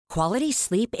Quality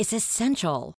sleep is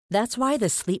essential. That's why the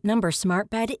Sleep Number Smart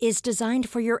Bed is designed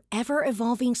for your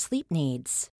ever-evolving sleep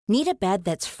needs. Need a bed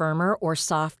that's firmer or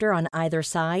softer on either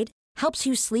side? Helps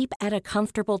you sleep at a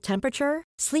comfortable temperature?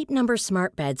 Sleep Number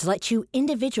Smart Beds let you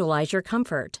individualize your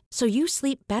comfort, so you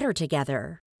sleep better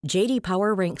together. J.D.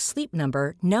 Power ranks Sleep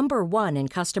Number number 1 in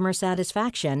customer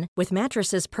satisfaction with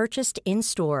mattresses purchased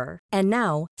in-store. And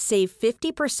now, save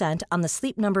 50% on the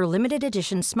Sleep Number Limited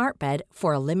Edition Smart Bed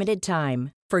for a limited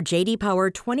time. For J.D. Power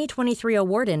 2023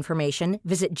 award information,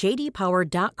 visit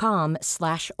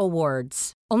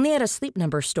jdpower.com/awards. Only at a Sleep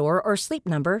Number store or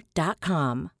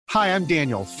sleepnumber.com. Hi, I'm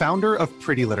Daniel, founder of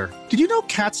Pretty Litter. Did you know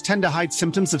cats tend to hide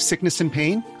symptoms of sickness and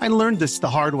pain? I learned this the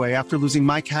hard way after losing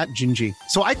my cat, Gingy.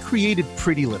 So I created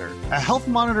Pretty Litter, a health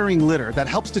monitoring litter that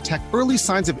helps detect early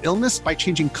signs of illness by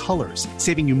changing colors,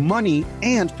 saving you money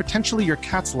and potentially your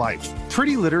cat's life.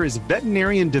 Pretty Litter is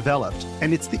veterinarian developed,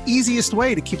 and it's the easiest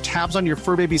way to keep tabs on your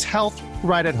fur baby's health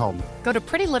right at home. Go to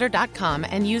prettylitter.com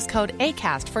and use code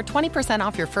ACAST for 20%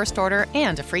 off your first order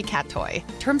and a free cat toy.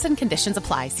 Terms and conditions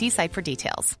apply. See site for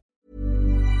details.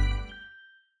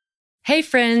 Hey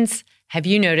friends, have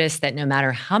you noticed that no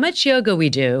matter how much yoga we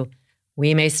do,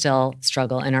 we may still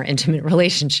struggle in our intimate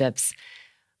relationships?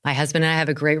 My husband and I have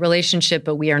a great relationship,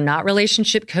 but we are not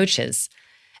relationship coaches.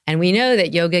 And we know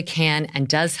that yoga can and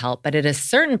does help, but at a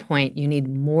certain point, you need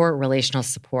more relational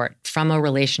support from a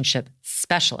relationship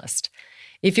specialist.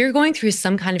 If you're going through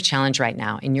some kind of challenge right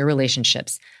now in your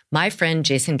relationships, my friend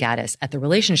Jason Gaddis at the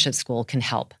Relationship School can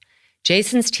help.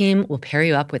 Jason's team will pair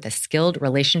you up with a skilled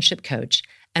relationship coach,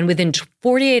 and within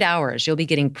 48 hours, you'll be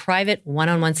getting private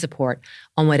one-on-one support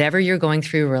on whatever you're going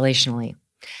through relationally.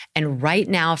 And right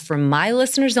now, for my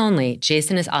listeners only,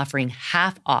 Jason is offering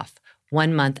half off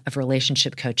 1 month of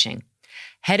relationship coaching.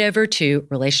 Head over to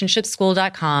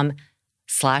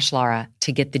relationshipschool.com/Laura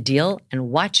to get the deal and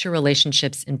watch your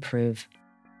relationships improve.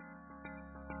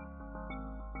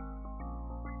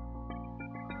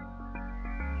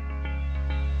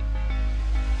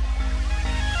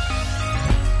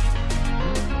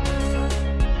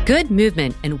 Good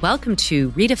movement, and welcome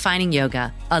to Redefining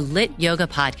Yoga, a lit yoga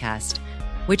podcast,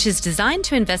 which is designed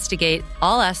to investigate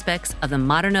all aspects of the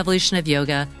modern evolution of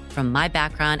yoga from my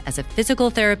background as a physical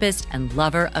therapist and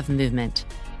lover of movement.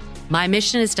 My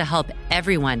mission is to help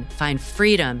everyone find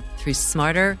freedom through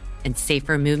smarter and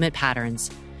safer movement patterns,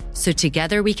 so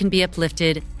together we can be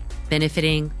uplifted,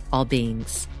 benefiting all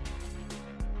beings.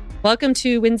 Welcome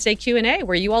to Wednesday Q&A,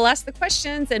 where you all ask the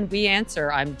questions and we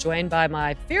answer. I'm joined by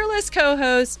my fearless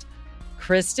co-host,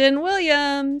 Kristen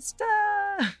Williams.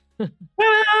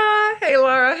 Hey,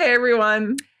 Laura. Hey,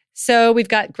 everyone. So we've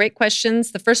got great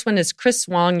questions. The first one is Chris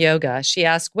Wong Yoga. She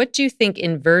asked, what do you think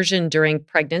inversion during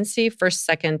pregnancy, first,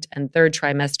 second, and third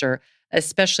trimester,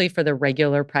 especially for the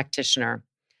regular practitioner?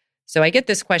 So I get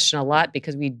this question a lot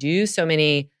because we do so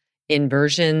many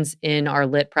inversions in our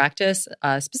lit practice,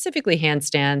 specifically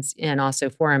handstands and also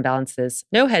forearm balances,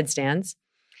 no headstands.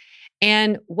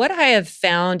 And what I have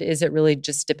found is it really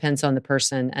just depends on the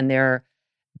person and their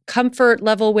comfort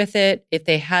level with it. If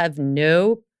they have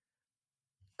no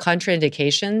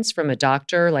contraindications from a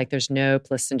doctor, like there's no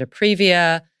placenta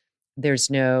previa, there's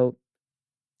no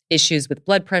issues with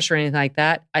blood pressure or anything like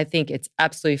that, I think it's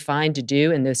absolutely fine to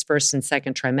do in those first and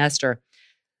second trimester.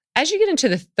 As you get into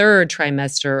the third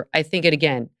trimester, I think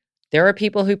there are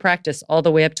people who practice all the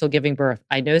way up till giving birth.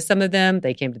 I know some of them,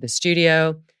 they came to the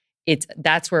studio.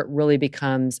 That's where it really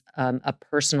becomes a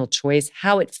personal choice,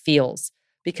 how it feels.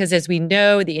 Because as we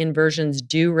know, the inversions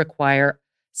do require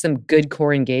some good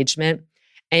core engagement,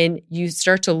 and you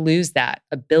start to lose that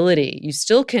ability. You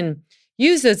still can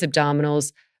use those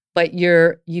abdominals, but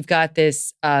you've got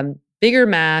this bigger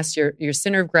mass, your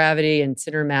center of gravity and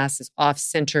center of mass is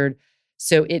off-centered.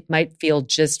 So it might feel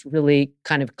just really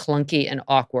kind of clunky and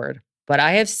awkward. But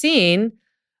I have seen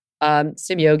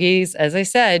some yogis, as I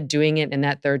said, doing it in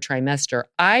that third trimester.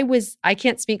 I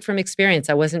can't speak from experience.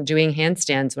 I wasn't doing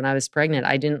handstands when I was pregnant.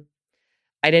 I didn't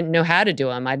know how to do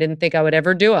them. I didn't think I would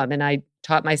ever do them. And I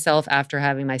taught myself after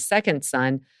having my second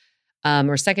son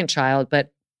or second child.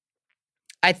 But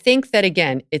I think that,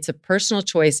 again, it's a personal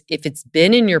choice. If it's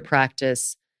been in your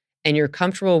practice and you're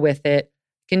comfortable with it,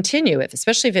 continue it,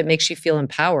 especially if it makes you feel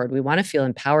empowered. We want to feel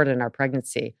empowered in our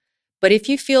pregnancy. But if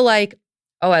you feel like,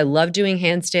 oh, I love doing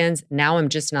handstands, now I'm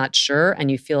just not sure,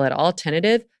 and you feel at all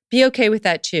tentative, be okay with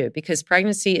that too, because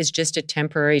pregnancy is just a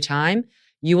temporary time.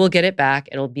 You will get it back.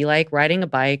 It'll be like riding a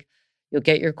bike. You'll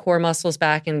get your core muscles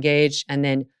back engaged and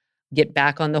then get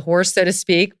back on the horse, so to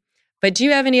speak. But do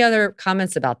you have any other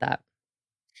comments about that?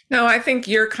 No, I think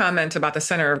your comment about the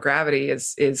center of gravity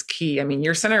is key. I mean,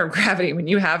 your center of gravity, when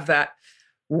you have that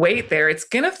weight there, it's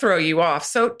going to throw you off.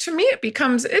 So to me, it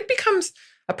becomes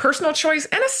a personal choice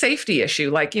and a safety issue.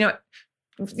 Like,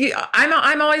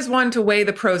 I'm always one to weigh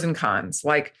the pros and cons.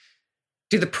 Like,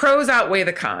 do the pros outweigh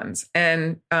the cons?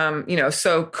 And,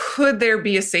 so could there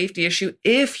be a safety issue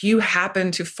if you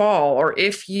happen to fall, or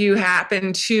if you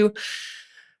happen to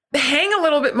hang a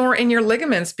little bit more in your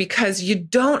ligaments because you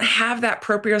don't have that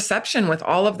proprioception with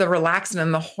all of the relaxin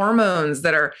and the hormones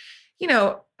that are,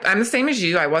 I'm the same as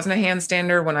you. I wasn't a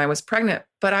handstander when I was pregnant,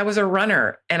 but I was a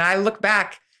runner. And I look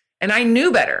back and I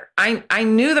knew better. I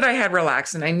knew that I had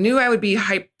relaxin. I knew I would be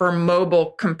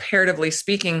hypermobile, comparatively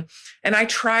speaking. And I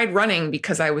tried running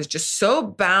because I was just so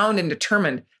bound and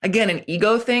determined. Again, an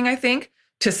ego thing, I think,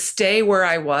 to stay where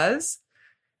I was.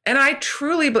 And I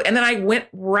truly, and then I went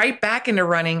right back into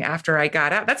running after I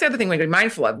got out. That's the other thing we need to be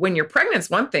mindful of. When you're pregnant, it's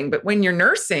one thing, but when you're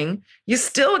nursing, you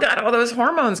still got all those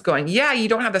hormones going. Yeah, you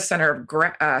don't have the center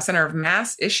of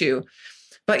mass issue,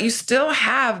 but you still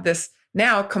have this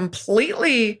now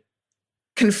completely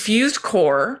confused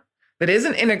core that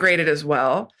isn't integrated as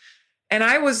well. And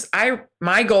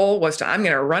my goal was I'm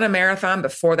going to run a marathon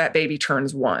before that baby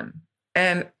turns 1.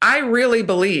 And I really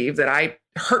believe that I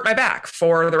hurt my back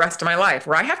for the rest of my life,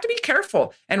 where I have to be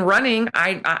careful. And running,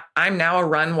 I'm now a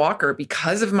run walker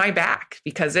because of my back,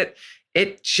 because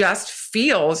it just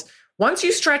feels, once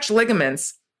you stretch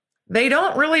ligaments, they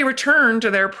don't really return to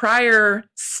their prior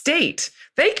state.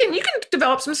 You can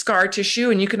develop some scar tissue,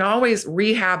 and you can always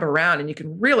rehab around, and you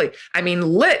can really,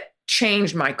 LIT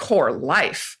changed my core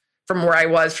life from where I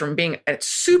was, from being a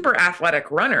super athletic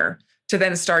runner to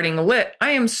then starting LIT.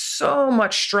 I am so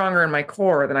much stronger in my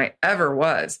core than I ever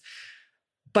was.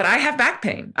 But I have back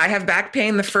pain. I have back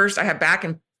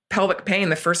and pelvic pain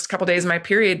the first couple of days of my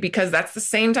period, because that's the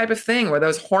same type of thing where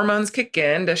those hormones kick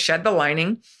in to shed the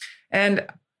lining. And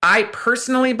I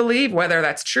personally believe, whether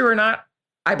that's true or not,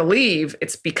 I believe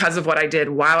it's because of what I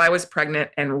did while I was pregnant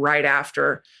and right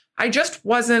after. I just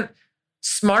wasn't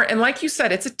smart. And like you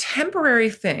said, it's a temporary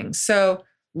thing. So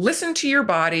listen to your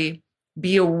body.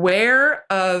 Be aware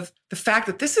of the fact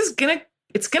that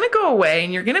it's gonna go away,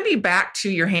 and you're gonna be back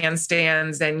to your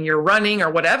handstands and your running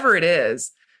or whatever it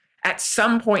is at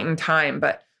some point in time.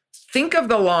 But think of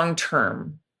the long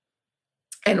term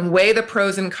and weigh the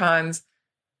pros and cons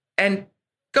and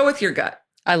go with your gut.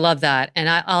 I love that. And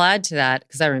I'll add to that,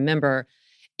 because I remember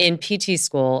in PT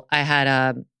school, I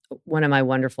had one of my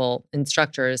wonderful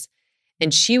instructors,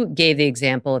 and she gave the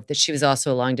example of that she was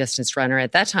also a long distance runner.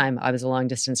 At that time, I was a long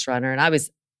distance runner, and I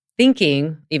was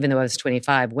thinking, even though I was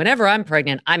 25, whenever I'm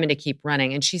pregnant, I'm going to keep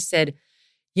running. And she said,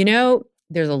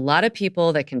 there's a lot of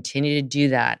people that continue to do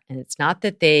that. And it's not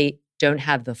that they don't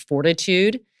have the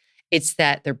fortitude, it's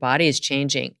that their body is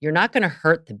changing. You're not going to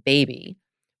hurt the baby,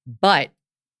 but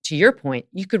to your point,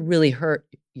 you could really hurt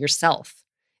yourself.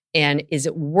 And is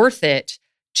it worth it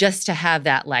just to have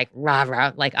that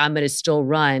rah, like I'm going to still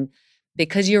run?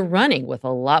 Because you're running with a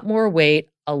lot more weight,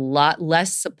 a lot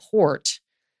less support,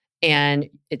 and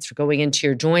it's going into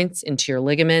your joints, into your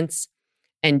ligaments.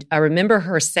 And I remember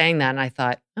her saying that, and I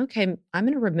thought, okay, I'm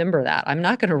going to remember that. I'm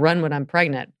not going to run when I'm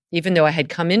pregnant, even though I had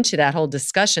come into that whole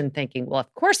discussion thinking, well,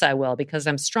 of course I will, because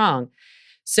I'm strong.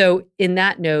 So in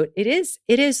that note, it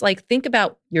is like, think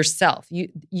about yourself. You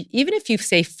even if you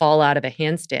say fall out of a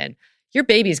handstand, your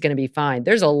baby's going to be fine.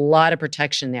 There's a lot of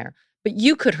protection there. But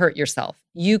you could hurt yourself.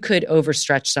 You could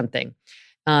overstretch something.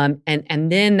 And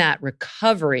then that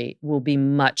recovery will be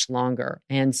much longer.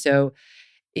 And so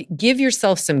give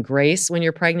yourself some grace when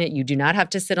you're pregnant. You do not have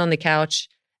to sit on the couch,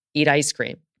 eat ice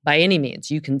cream by any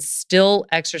means. You can still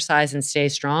exercise and stay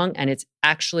strong. And it's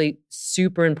actually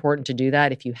super important to do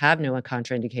that if you have no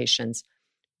contraindications.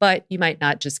 But you might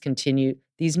not just continue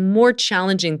these more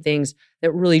challenging things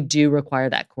that really do require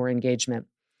that core engagement,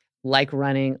 like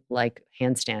running, like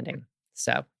handstanding.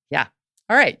 So, yeah.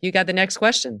 All right. You got the next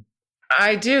question.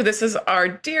 I do. This is our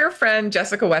dear friend,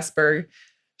 Jessica Westberg.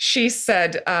 She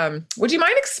said, would you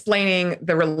mind explaining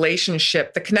the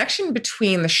relationship, the connection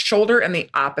between the shoulder and the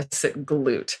opposite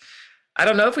glute? I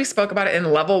don't know if we spoke about it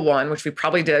in level 1, which we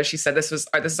probably did. She said this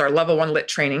is our level 1 LIT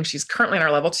training. She's currently in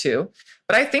our level 2,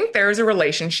 but I think there is a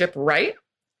relationship, right?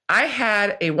 I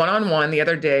had a one-on-one the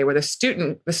other day where the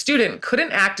student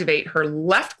couldn't activate her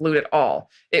left glute at all.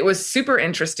 It was super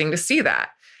interesting to see that.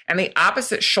 And the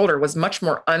opposite shoulder was much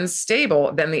more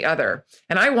unstable than the other.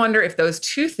 And I wonder if those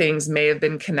two things may have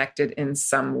been connected in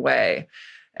some way.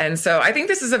 And so I think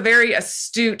this is a very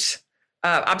astute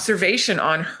observation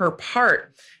on her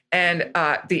part. And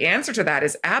the answer to that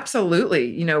is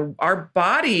absolutely, our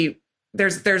body,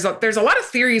 there's a lot of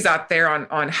theories out there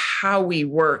on how we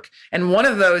work. And one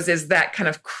of those is that kind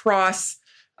of cross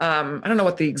I don't know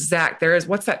what the exact there is.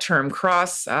 What's that term?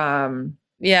 Cross.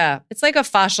 Yeah, it's like a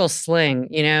fascial sling.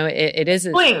 It is.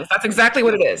 Slings. That's exactly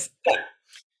what it is.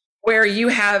 Where you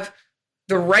have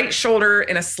the right shoulder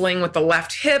in a sling with the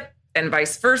left hip and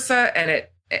vice versa.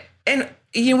 And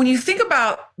when you think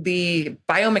about the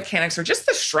biomechanics or just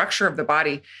the structure of the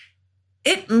body,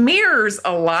 it mirrors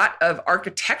a lot of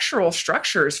architectural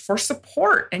structures for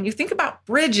support. And you think about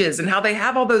bridges and how they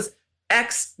have all those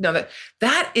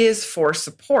that is for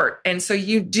support. And so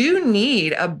you do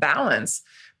need a balance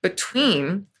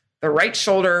between the right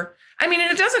shoulder. I mean,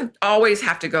 and it doesn't always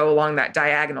have to go along that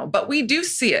diagonal, but we do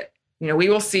see it. We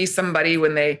will see somebody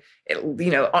when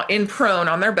in prone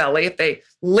on their belly, if they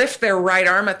lift their right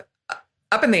arm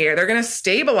up in the air, they're going to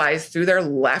stabilize through their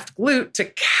left glute to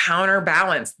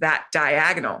counterbalance that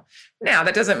diagonal. Now,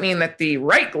 that doesn't mean that the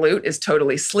right glute is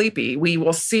totally sleepy. We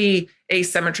will see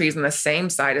asymmetries on the same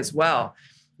side as well.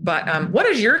 But what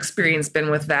has your experience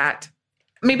been with that?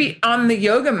 Maybe on the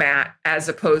yoga mat, as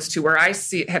opposed to where I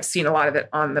have seen a lot of it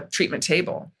on the treatment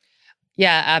table.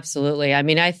 Yeah, absolutely. I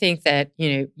mean, I think that,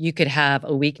 you could have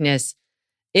a weakness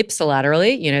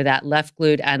ipsilaterally, that left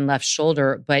glute and left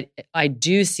shoulder, but I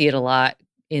do see it a lot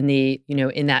in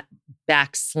in that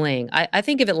back sling. I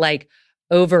think of it like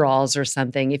overalls or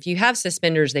something. If you have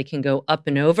suspenders, they can go up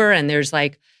and over, and there's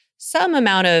like some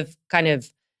amount of kind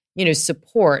of,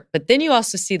 support, but then you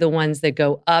also see the ones that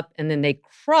go up and then they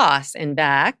cross and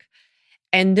back,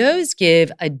 and those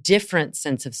give a different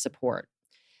sense of support.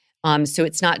 So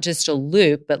it's not just a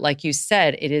loop, but like you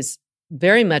said, it is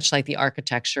very much like the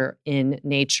architecture in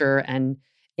nature and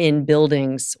in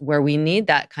buildings where we need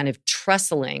that kind of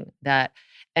trestling.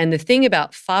 And the thing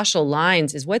about fascial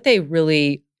lines is what they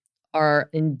really are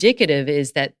indicative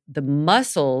is that the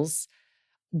muscles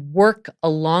work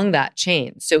along that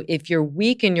chain. So if you're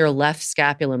weak in your left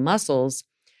scapular muscles,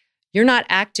 you're not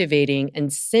activating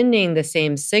and sending the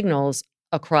same signals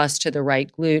across to the right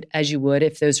glute as you would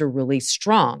if those are really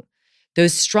strong.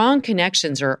 Those strong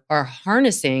connections are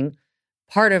harnessing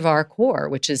part of our core,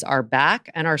 which is our back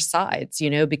and our sides,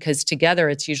 because together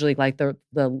it's usually like the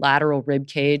lateral rib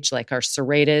cage, like our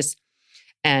serratus,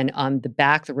 and the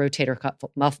back, the rotator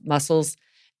cuff muscles,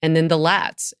 and then the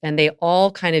lats. And they all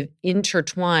kind of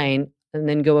intertwine and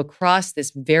then go across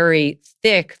this very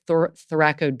thick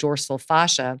thoracodorsal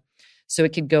fascia. So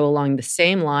it could go along the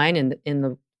same line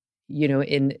in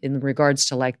regards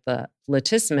to like the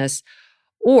latissimus,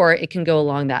 or it can go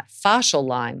along that fascial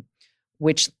line,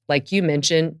 which, like you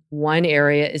mentioned, one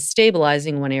area is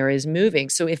stabilizing, one area is moving.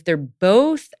 So if they're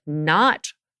both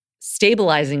not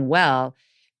stabilizing well,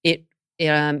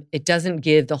 it doesn't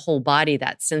give the whole body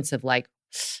that sense of like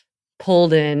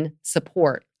pulled in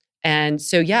support. And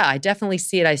so, yeah, I definitely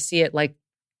see it. I see it like,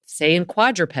 say, in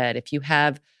quadruped,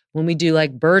 when we do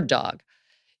like bird dog,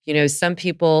 some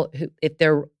people who, if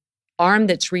their arm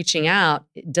that's reaching out,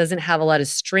 it doesn't have a lot of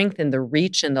strength in the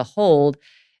reach and the hold,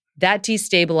 that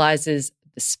destabilizes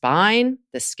the spine,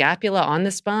 the scapula on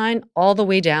the spine, all the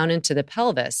way down into the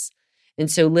pelvis. And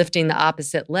so lifting the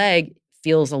opposite leg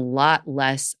feels a lot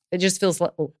less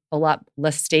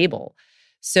stable.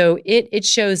 So it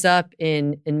shows up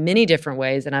in many different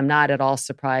ways, and I'm not at all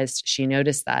surprised she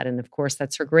noticed that. And of course,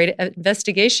 that's her great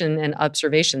investigation and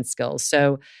observation skills.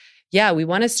 So yeah, we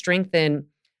want to strengthen.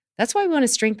 That's why we want to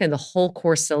strengthen the whole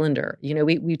core cylinder.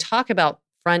 We talk about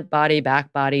front body,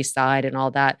 back body, side, and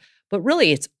all that, but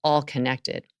really it's all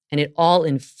connected, and it all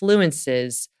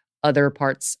influences other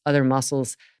parts, other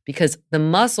muscles, because the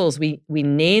muscles, we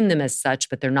name them as such,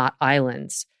 but they're not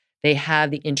islands. They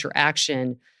have the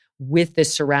interaction with the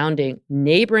surrounding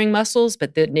neighboring muscles,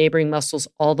 but the neighboring muscles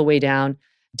all the way down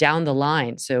the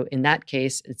line. So in that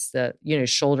case, it's the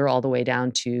shoulder all the way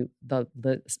down to the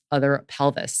other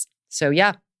pelvis. So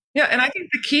yeah. Yeah, and I think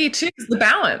the key too is the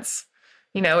balance.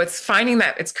 It's finding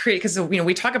that it's because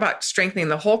we talk about strengthening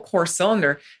the whole core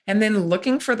cylinder and then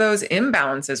looking for those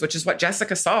imbalances, which is what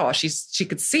Jessica saw. She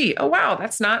could see, oh wow,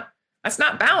 that's not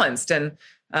balanced, and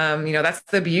that's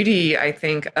the beauty, I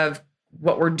think, of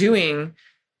what we're doing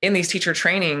in these teacher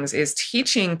trainings is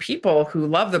teaching people who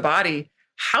love the body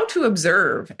how to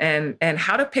observe and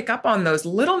how to pick up on those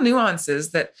little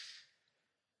nuances that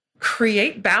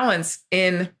create balance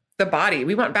in the body.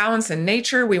 We want balance in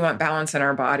nature. We want balance in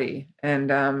our body,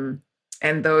 and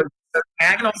those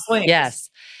diagonal slings. Yes.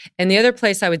 And the other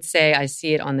place I would say I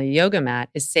see it on the yoga mat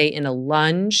is, say, in a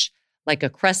lunge, like a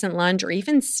crescent lunge, or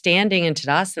even standing in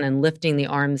Tadasana and lifting the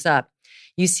arms up.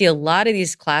 You see a lot of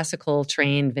these classical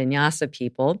trained vinyasa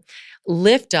people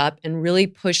lift up and really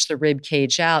push the rib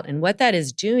cage out. And what that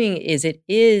is doing is it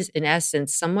is, in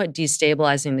essence, somewhat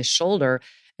destabilizing the shoulder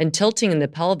and tilting in the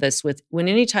pelvis.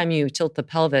 Anytime you tilt the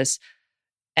pelvis,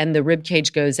 and the rib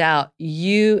cage goes out,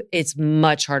 it's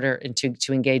much harder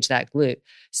to engage that glute.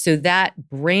 So that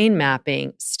brain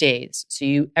mapping stays.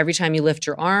 So every time you lift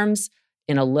your arms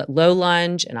in a low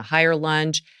lunge and a higher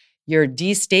lunge, you're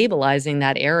destabilizing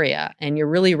that area, and you're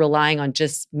really relying on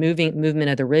just movement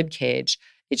of the rib cage.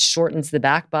 It shortens the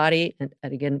back body. And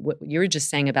again, what you were just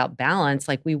saying about balance,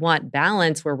 like we want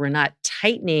balance where we're not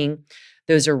tightening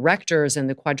those erectors and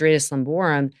the quadratus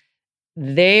lumborum.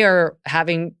 They are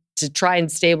having to try and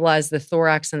stabilize the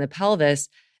thorax and the pelvis.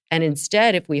 And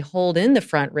instead, if we hold in the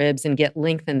front ribs and get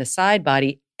length in the side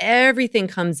body, everything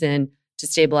comes in to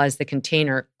stabilize the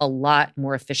container a lot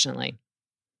more efficiently.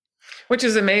 Which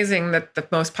is amazing that the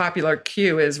most popular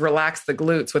cue is relax the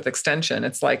glutes with extension.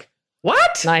 It's like,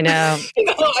 what? I know.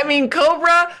 I mean,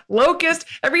 Cobra, Locust,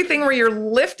 everything where you're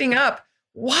lifting up.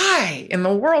 Why in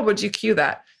the world would you cue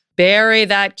that? Bury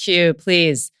that cue,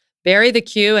 please. Bury the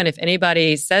cue. And if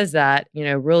anybody says that,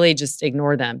 really just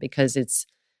ignore them, because it's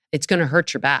going to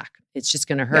hurt your back. It's just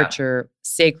going to hurt your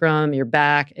sacrum, your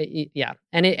back.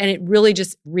 And it really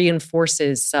just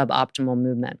reinforces suboptimal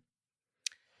movement.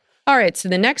 All right. So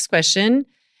the next question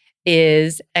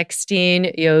is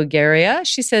Extine Yogaria.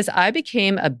 She says, I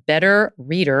became a better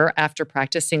reader after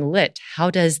practicing lit. How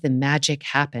does the magic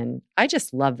happen? I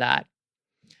just love that.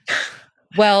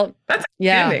 Well, that's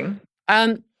outstanding.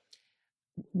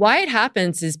 Why it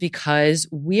happens is because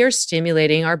we are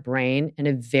stimulating our brain in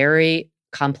a very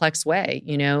complex way.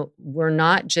 We're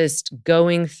not just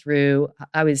going through,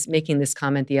 I was making this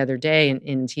comment the other day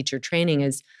in teacher training,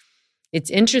 is it's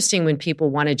interesting when people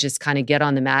want to just kind of get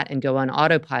on the mat and go on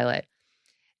autopilot.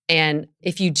 And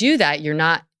if you do that,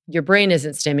 your brain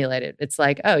isn't stimulated. It's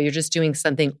like, oh, you're just doing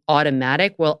something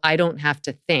automatic. Well, I don't have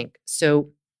to think. So,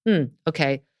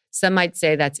 okay. Some might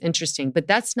say that's interesting, but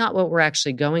that's not what we're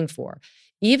actually going for.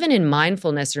 Even in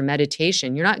mindfulness or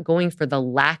meditation, you're not going for the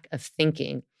lack of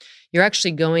thinking. You're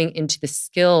actually going into the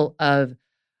skill of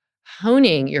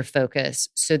honing your focus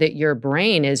so that your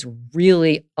brain is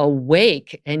really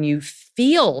awake and you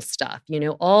feel stuff.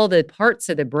 All the parts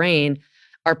of the brain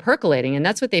are percolating. And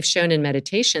that's what they've shown in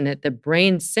meditation, that the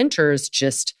brain centers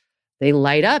they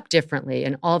light up differently,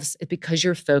 and all of it's because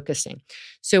you're focusing.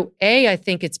 So I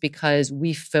think it's because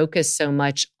we focus so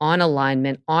much on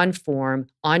alignment, on form,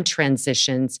 on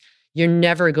transitions. You're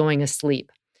never going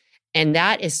asleep. And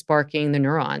that is sparking the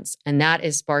neurons, and that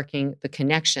is sparking the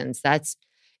connections. That's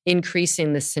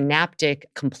increasing the synaptic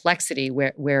complexity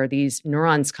where these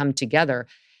neurons come together.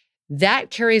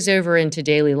 That carries over into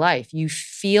daily life. You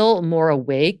feel more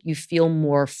awake, you feel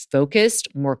more focused,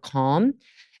 more calm.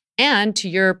 And to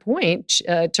your point,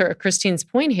 to Christine's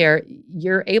point here,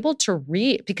 you're able to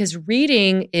read, because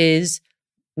reading is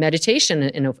meditation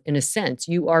in a sense.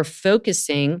 You are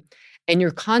focusing and you're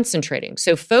concentrating.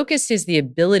 So focus is the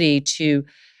ability to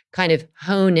kind of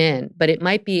hone in, but it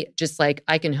might be just like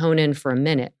I can hone in for a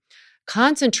minute.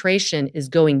 Concentration is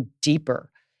going deeper.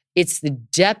 It's the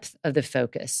depth of the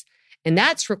focus. And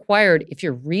that's required if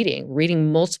you're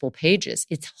reading multiple pages.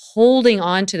 It's holding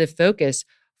on to the focus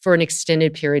for an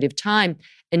extended period of time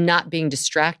and not being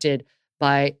distracted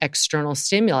by external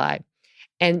stimuli.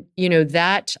 And,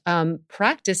 that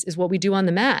practice is what we do on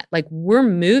the mat. Like we're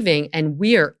moving and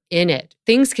we are in it.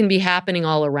 Things can be happening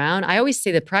all around. I always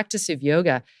say the practice of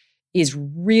yoga is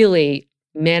really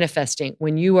manifesting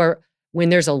when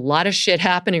there's a lot of shit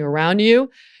happening around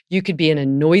you. You could be in a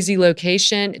noisy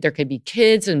location. There could be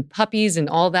kids and puppies and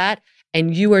all that.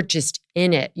 And you are just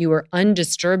in it. You are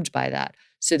undisturbed by that.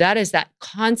 So that is that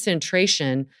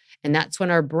concentration. And that's when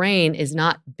our brain is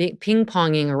not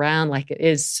ping-ponging around like it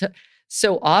is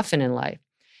so often in life.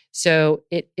 So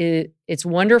it's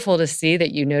wonderful to see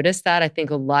that you notice that. I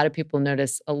think a lot of people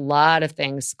notice a lot of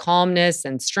things, calmness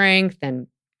and strength and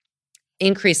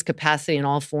increased capacity in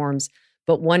all forms.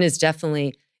 But one is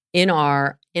definitely in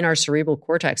our cerebral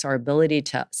cortex, our ability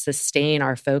to sustain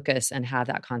our focus and have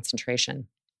that concentration.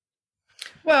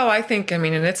 Well, I think, and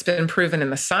it's been proven in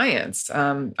the science.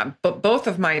 But both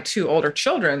of my two older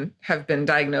children have been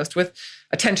diagnosed with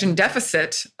attention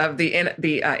deficit of the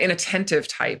inattentive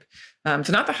type. So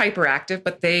not the hyperactive,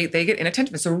 but they get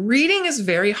inattentive. So reading is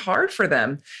very hard for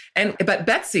them. But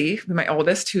Betsy, my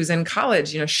oldest, who's in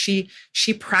college,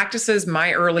 she practices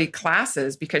my early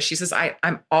classes because she says,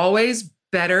 I'm always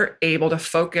better able to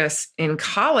focus in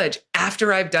college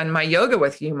after I've done my yoga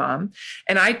with you, Mom.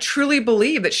 And I truly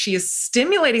believe that she is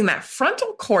stimulating that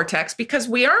frontal cortex because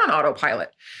we are on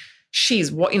autopilot.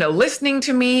 She's, listening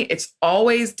to me. It's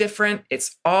always different.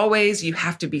 It's always, you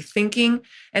have to be thinking.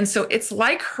 And so it's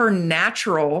like her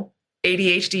natural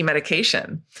ADHD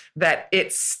medication that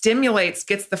it stimulates,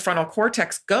 gets the frontal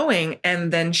cortex going,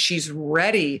 and then she's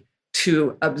ready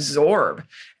to absorb.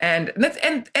 And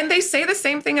they say the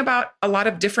same thing about a lot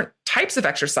of different types of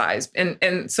exercise.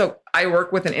 And so I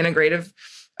work with an integrative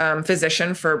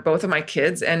physician for both of my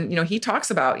kids. And, he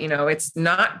talks about, it's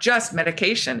not just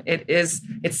medication. It's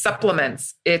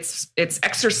supplements, it's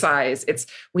exercise.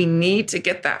 We need to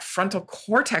get that frontal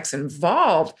cortex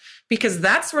involved, because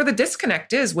that's where the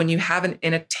disconnect is when you have an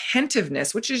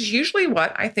inattentiveness, which is usually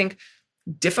what I think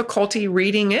difficulty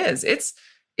reading is.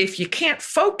 If you can't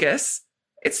focus,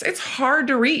 it's hard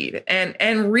to read.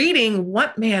 And reading,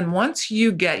 once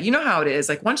you get, how it is,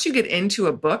 like once you get into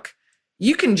a book,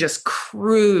 you can just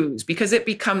cruise, because it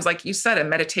becomes, like you said, a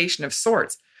meditation of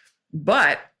sorts.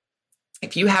 But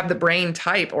if you have the brain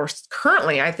type, or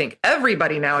currently, I think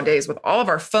everybody nowadays with all of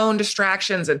our phone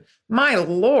distractions, and my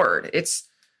Lord,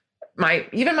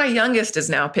 even my youngest is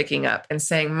now picking up and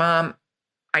saying, Mom,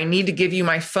 I need to give you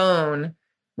my phone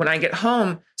when I get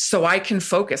home so I can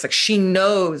focus. Like, she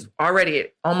knows already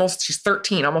she's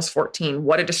 13, almost 14,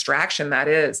 what a distraction that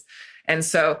is. And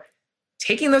so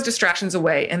taking those distractions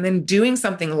away and then doing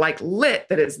something like lit,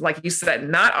 that is, like you said,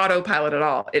 not autopilot at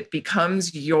all. It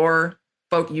becomes your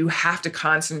focus. You have to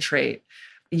concentrate.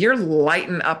 You're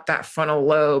lighting up that frontal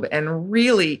lobe and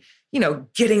really,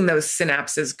 getting those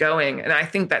synapses going. And I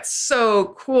think that's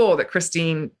so cool that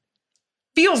Christine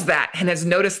feels that and has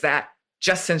noticed that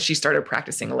just since she started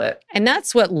practicing lit. And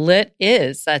that's what lit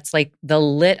is. That's like the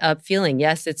lit up feeling.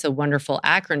 Yes, it's a wonderful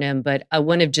acronym, but I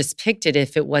wouldn't have just picked it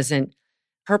if it wasn't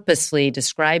purposely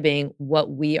describing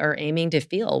what we are aiming to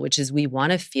feel, which is we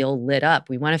want to feel lit up.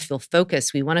 We want to feel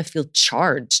focused. We want to feel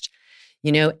charged,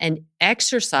 and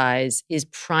exercise is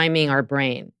priming our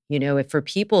brain. If for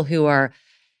people who are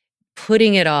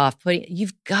putting it off,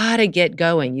 you've got to get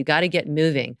going. You got to get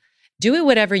moving. Do it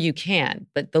whatever you can.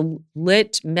 But the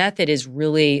lit method is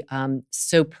really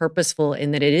so purposeful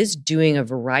in that it is doing a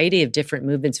variety of different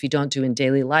movements we don't do in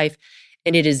daily life.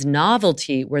 And it is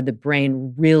novelty where the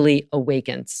brain really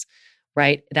awakens,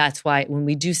 right? That's why when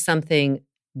we do something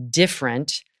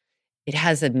different, it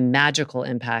has a magical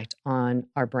impact on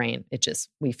our brain.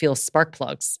 We feel spark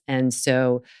plugs. And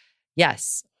so,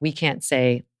 yes, we can't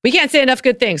say enough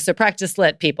good things. So practice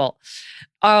lit, people.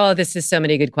 Oh, this is so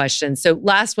many good questions. So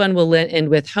last one, we'll end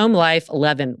with Home Life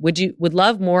 11. Would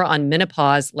love more on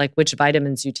menopause, like which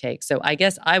vitamins you take. So I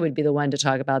guess I would be the one to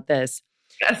talk about this.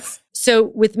 Yes.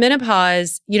 So with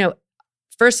menopause,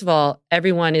 first of all,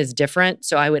 everyone is different.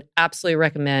 So I would absolutely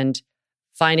recommend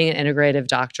finding an integrative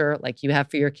doctor like you have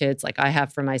for your kids, like I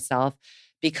have for myself,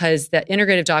 because the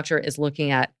integrative doctor is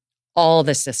looking at all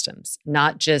the systems,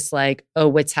 not just like,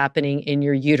 what's happening in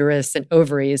your uterus and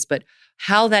ovaries, but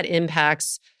how that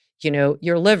impacts,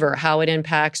 your liver, how it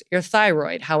impacts your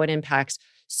thyroid, how it impacts.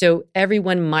 So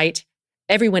everyone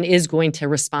is going to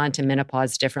respond to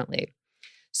menopause differently.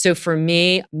 So for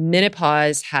me,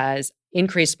 menopause has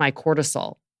increased my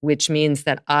cortisol, which means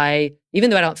that even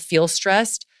though I don't feel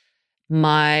stressed,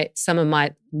 some of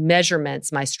my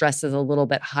measurements, my stress is a little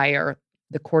bit higher.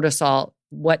 The cortisol,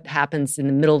 what happens in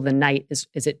the middle of the night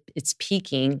it's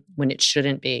peaking when it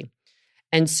shouldn't be.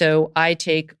 And so I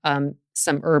take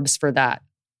some herbs for that.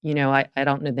 I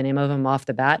don't know the name of them off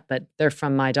the bat, but they're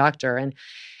from my doctor. And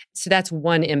so that's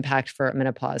one impact for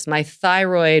menopause. My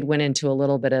thyroid went into a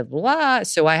little bit of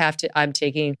so I'm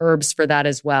taking herbs for that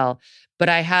as well. But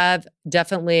I have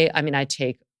definitely, I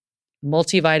take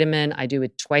multivitamin. I do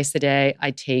it twice a day.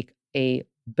 I take a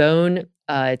bone,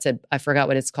 I forgot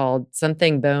what it's called,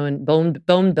 something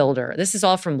bone builder. This is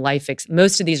all from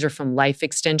most of these are from Life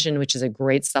Extension, which is a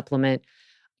great supplement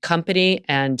company.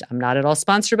 And I'm not at all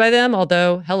sponsored by them,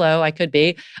 although, hello, I could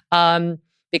be.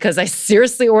 Because I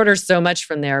seriously order so much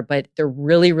from there, but they're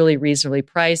really, really reasonably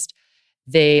priced.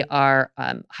 They are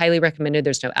highly recommended.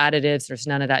 There's no additives. There's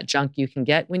none of that junk you can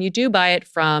get when you do buy it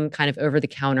from kind of over the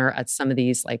counter at some of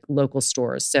these like local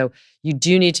stores. So you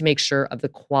do need to make sure of the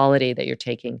quality that you're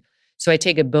taking. So I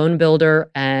take a bone builder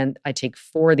and I take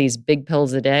 4 of these big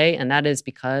pills a day. And that is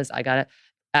because I got it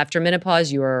after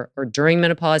menopause, or during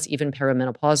menopause, even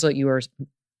perimenopausal,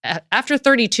 after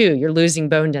 32, you're losing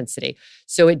bone density.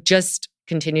 So it just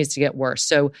continues to get worse.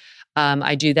 So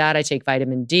I do that. I take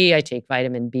vitamin D, I take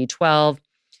vitamin B12,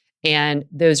 and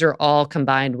those are all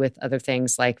combined with other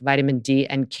things like vitamin D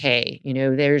and K.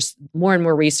 There's more and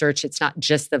more research. It's not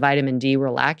just the vitamin D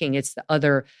we're lacking. It's the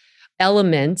other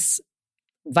elements,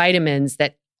 vitamins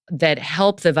that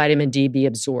help the vitamin D be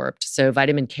absorbed. So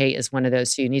vitamin K is one of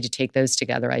those. So you need to take those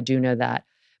together. I do know that.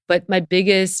 But my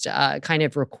biggest kind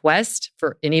of request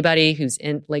for anybody who's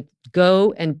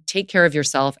go and take care of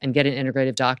yourself and get an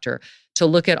integrative doctor to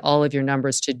look at all of your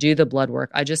numbers, to do the blood work.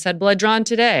 I just had blood drawn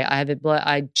today.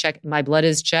 My blood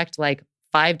is checked like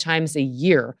 5 times a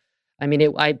year I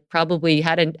mean, I probably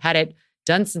hadn't had it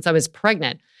done since I was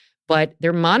pregnant, but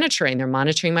they're monitoring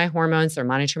my hormones, they're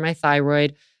monitoring my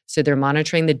thyroid. So they're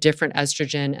monitoring the different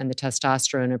estrogen and the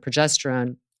testosterone and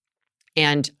progesterone.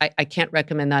 And I can't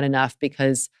recommend that enough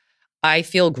because I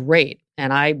feel great.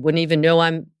 And I wouldn't even know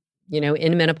I'm,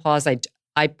 in menopause.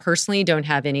 I personally don't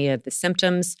have any of the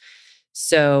symptoms.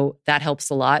 So that helps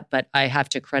a lot, but I have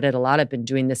to credit a lot. I've been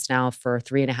doing this now for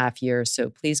 3.5 years. So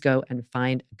please go and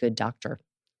find a good doctor.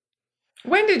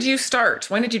 When did you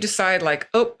start? When did you decide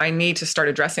I need to start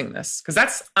addressing this?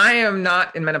 Because I am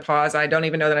not in menopause. I don't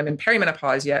even know that I'm in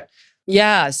perimenopause yet.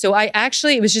 Yeah. So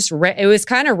it was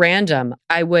kind of random.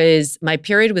 My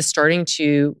period was starting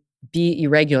to be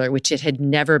irregular, which it had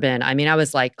never been. I mean, I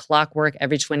was like clockwork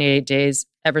every 28 days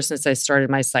ever since I started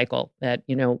my cycle at,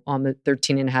 on the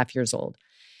 13 and a half years old.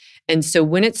 And so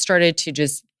when it started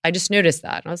I just noticed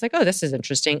that. And I was like, oh, this is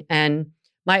interesting. And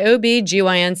my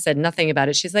OB-GYN said nothing about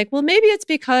it. She's like, well, maybe it's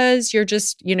because you're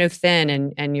just,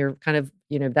 thin and you're kind of,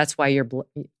 that's why you're,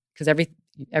 because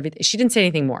everything, she didn't say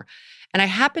anything more. And I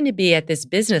happened to be at this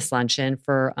business luncheon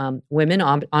for women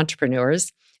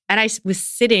entrepreneurs. And I was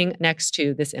sitting next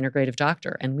to this integrative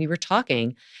doctor and we were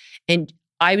talking and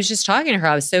I was just talking to her.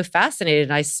 I was so fascinated.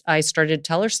 And I started to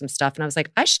tell her some stuff and I was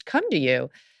like, I should come to you.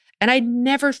 And I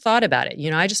never thought about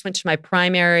it. I just went to my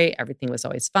primary. Everything was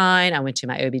always fine. I went to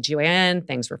my OB-GYN.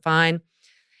 Things were fine.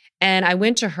 And I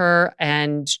went to her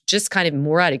and just kind of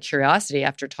more out of curiosity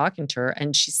after talking to her.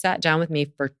 And she sat down with me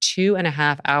for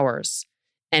 2.5 hours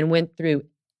and went through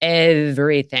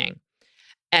everything.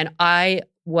 And I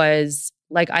was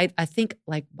like, I think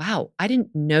wow, I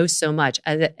didn't know so much.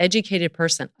 As an educated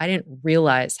person, I didn't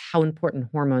realize how important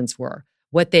hormones were.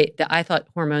 I thought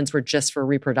hormones were just for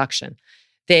reproduction.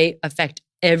 They affect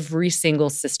every single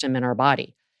system in our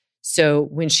body. So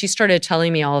when she started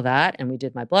telling me all that and we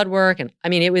did my blood work and I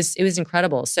mean, it was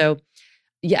incredible. So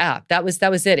yeah, that was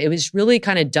it. It was really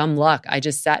kind of dumb luck. I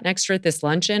just sat next to her at this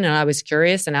luncheon and I was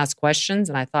curious and asked questions.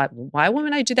 And I thought, why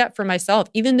wouldn't I do that for myself?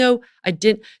 Even though I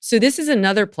didn't. So this is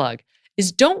another plug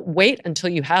is don't wait until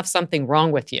you have something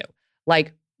wrong with you.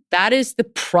 That is the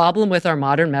problem with our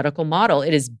modern medical model.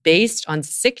 It is based on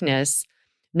sickness,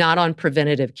 not on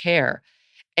preventative care.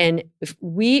 And if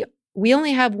we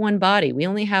only have one body. We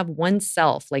only have one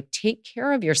self. Take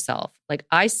care of yourself.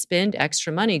 I spend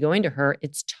extra money going to her.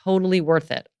 It's totally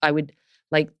worth it. I would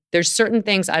there's certain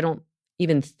things I don't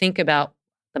even think about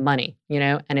the money,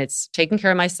 and it's taking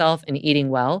care of myself and eating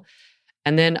well.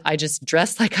 And then I just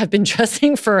dress like I've been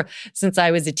dressing since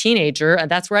I was a teenager. And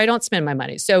that's where I don't spend my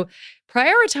money. So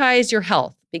prioritize your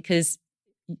health because,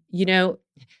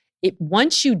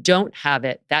 once you don't have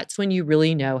it, that's when you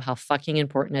really know how fucking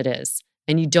important it is.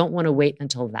 And you don't want to wait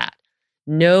until that.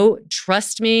 No,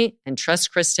 trust me and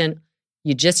trust Kristen.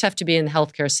 You just have to be in the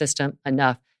healthcare system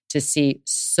enough to see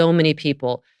so many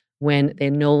people when they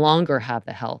no longer have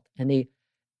the health and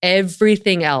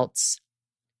everything else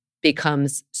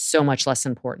becomes so much less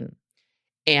important.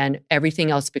 And everything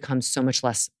else becomes so much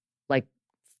less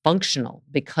functional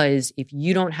because if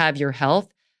you don't have your health,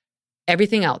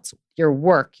 everything else, your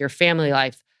work, your family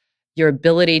life, your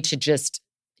ability to just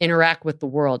interact with the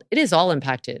world, it is all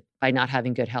impacted by not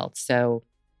having good health. So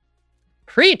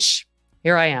preach.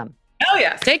 Here I am. Hell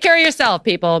yes. Take care of yourself,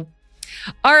 people.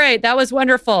 All right. That was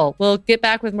wonderful. We'll get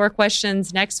back with more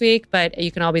questions next week, but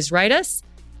you can always write us.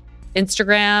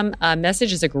 Instagram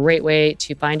message is a great way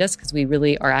to find us because we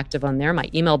really are active on there.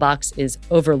 My email box is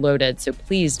overloaded. So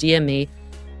please DM me,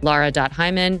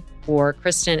 Lara.Hyman or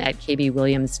Kristen at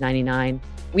KBWilliams99.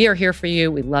 We are here for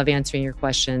you. We love answering your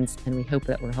questions, and we hope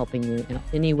that we're helping you in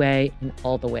any way, in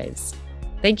all the ways.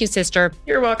 Thank you, sister.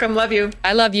 You're welcome. Love you.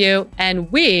 I love you,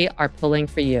 and we are pulling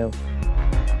for you.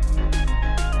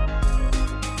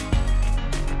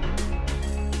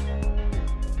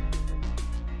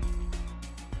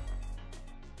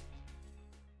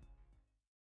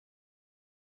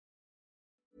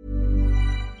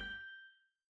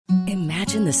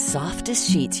 Imagine the softest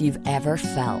sheets you've ever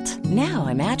felt. Now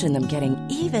imagine them getting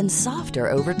even softer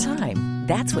over time.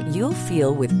 That's what you'll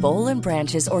feel with Boll &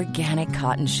 Branch's organic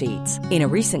cotton sheets. In a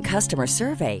recent customer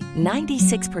survey,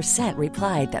 96%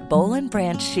 replied that Boll &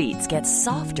 Branch sheets get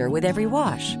softer with every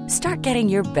wash. Start getting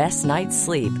your best night's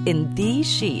sleep in these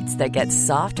sheets that get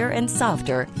softer and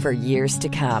softer for years to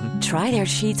come. Try their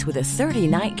sheets with a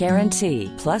 30-night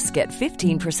guarantee. Plus, get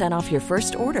 15% off your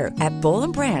first order at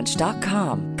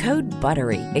bollandbranch.com. Code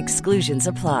BUTTERY. Exclusions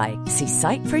apply. See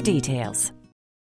site for details.